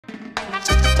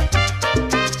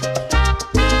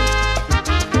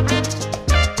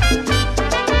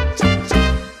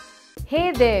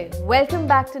Hey there, welcome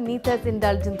back to Neetha's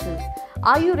Indulgences.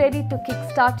 Are you ready to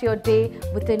kickstart your day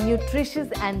with a nutritious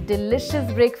and delicious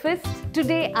breakfast?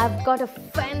 Today I've got a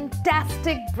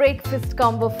fantastic breakfast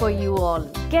combo for you all.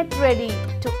 Get ready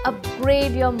to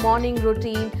upgrade your morning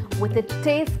routine with a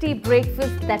tasty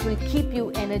breakfast that will keep you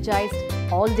energized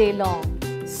all day long.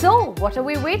 So what are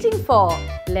we waiting for?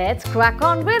 Let's crack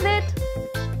on with it.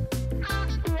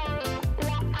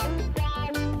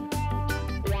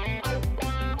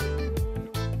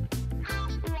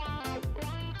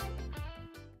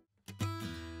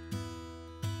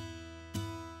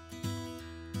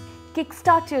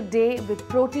 Kickstart your day with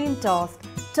protein toast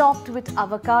topped with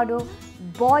avocado,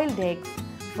 boiled eggs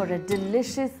for a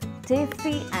delicious,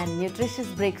 tasty and nutritious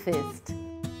breakfast.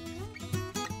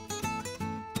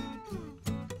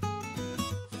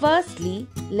 Firstly,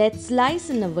 let's slice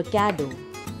an avocado.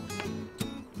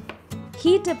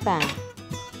 Heat a pan.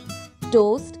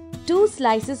 Toast 2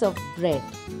 slices of bread.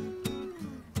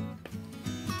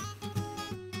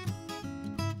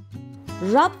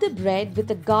 Rub the bread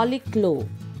with a garlic clove.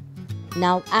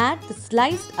 Now add the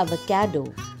sliced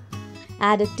avocado.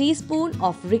 Add a teaspoon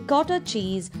of ricotta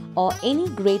cheese or any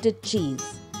grated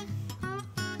cheese.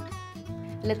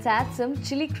 Let's add some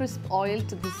chili crisp oil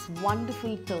to this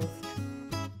wonderful toast.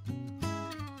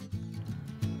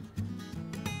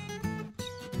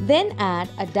 Then add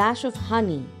a dash of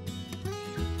honey.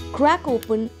 Crack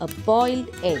open a boiled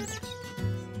egg.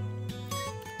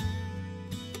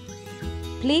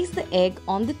 Place the egg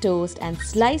on the toast and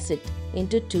slice it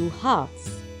into 2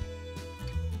 halves.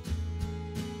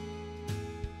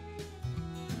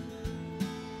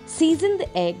 Season the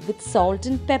egg with salt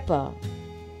and pepper.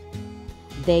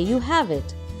 There you have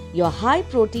it. Your high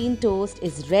protein toast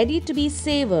is ready to be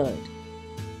savored.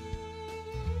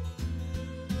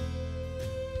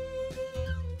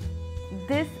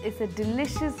 This is a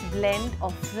delicious blend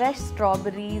of fresh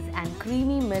strawberries and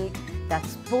creamy milk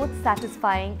that's both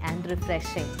satisfying and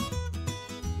refreshing.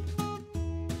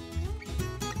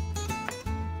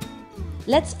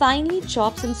 Let's finely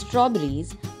chop some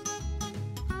strawberries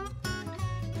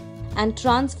and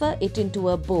transfer it into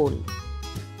a bowl.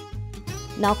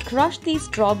 Now crush these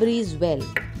strawberries well.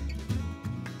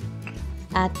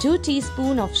 Add 2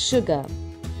 teaspoons of sugar.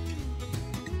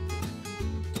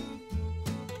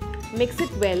 Mix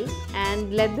it well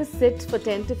and let this sit for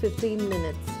 10 to 15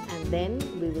 minutes, and then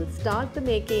we will start the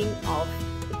making of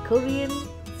the Korean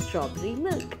strawberry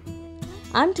milk.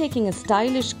 I'm taking a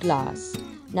stylish glass.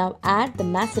 Now add the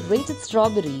macerated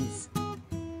strawberries.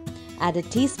 Add a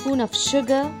teaspoon of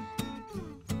sugar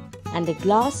and a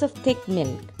glass of thick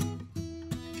milk.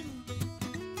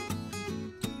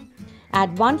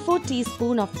 Add 1/4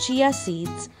 teaspoon of chia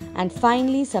seeds and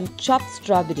finally some chopped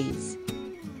strawberries.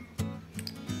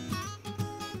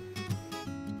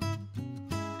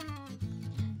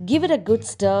 Give it a good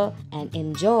stir and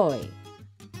enjoy.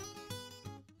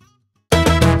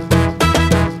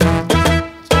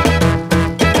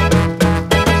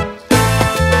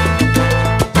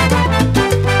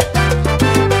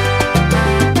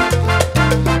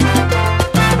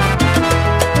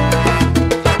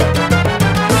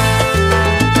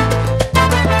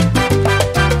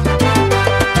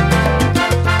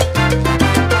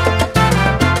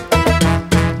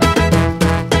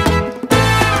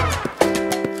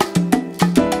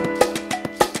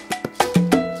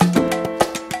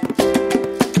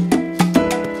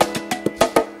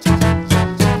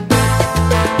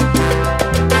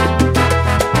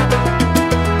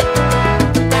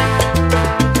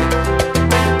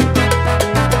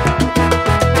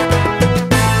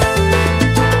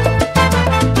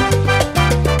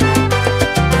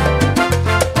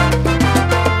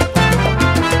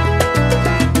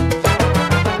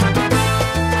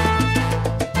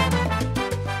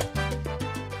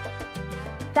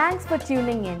 Thanks for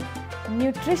tuning in.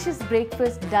 Nutritious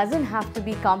breakfast doesn't have to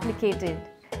be complicated.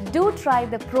 Do try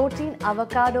the protein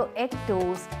avocado egg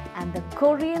toast and the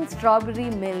Korean strawberry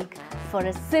milk for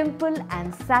a simple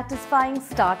and satisfying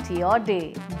start to your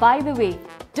day. By the way,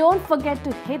 don't forget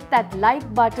to hit that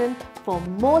like button for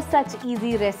more such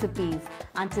easy recipes.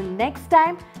 Until next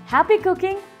time, happy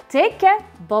cooking. Take care.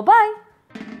 Bye-bye.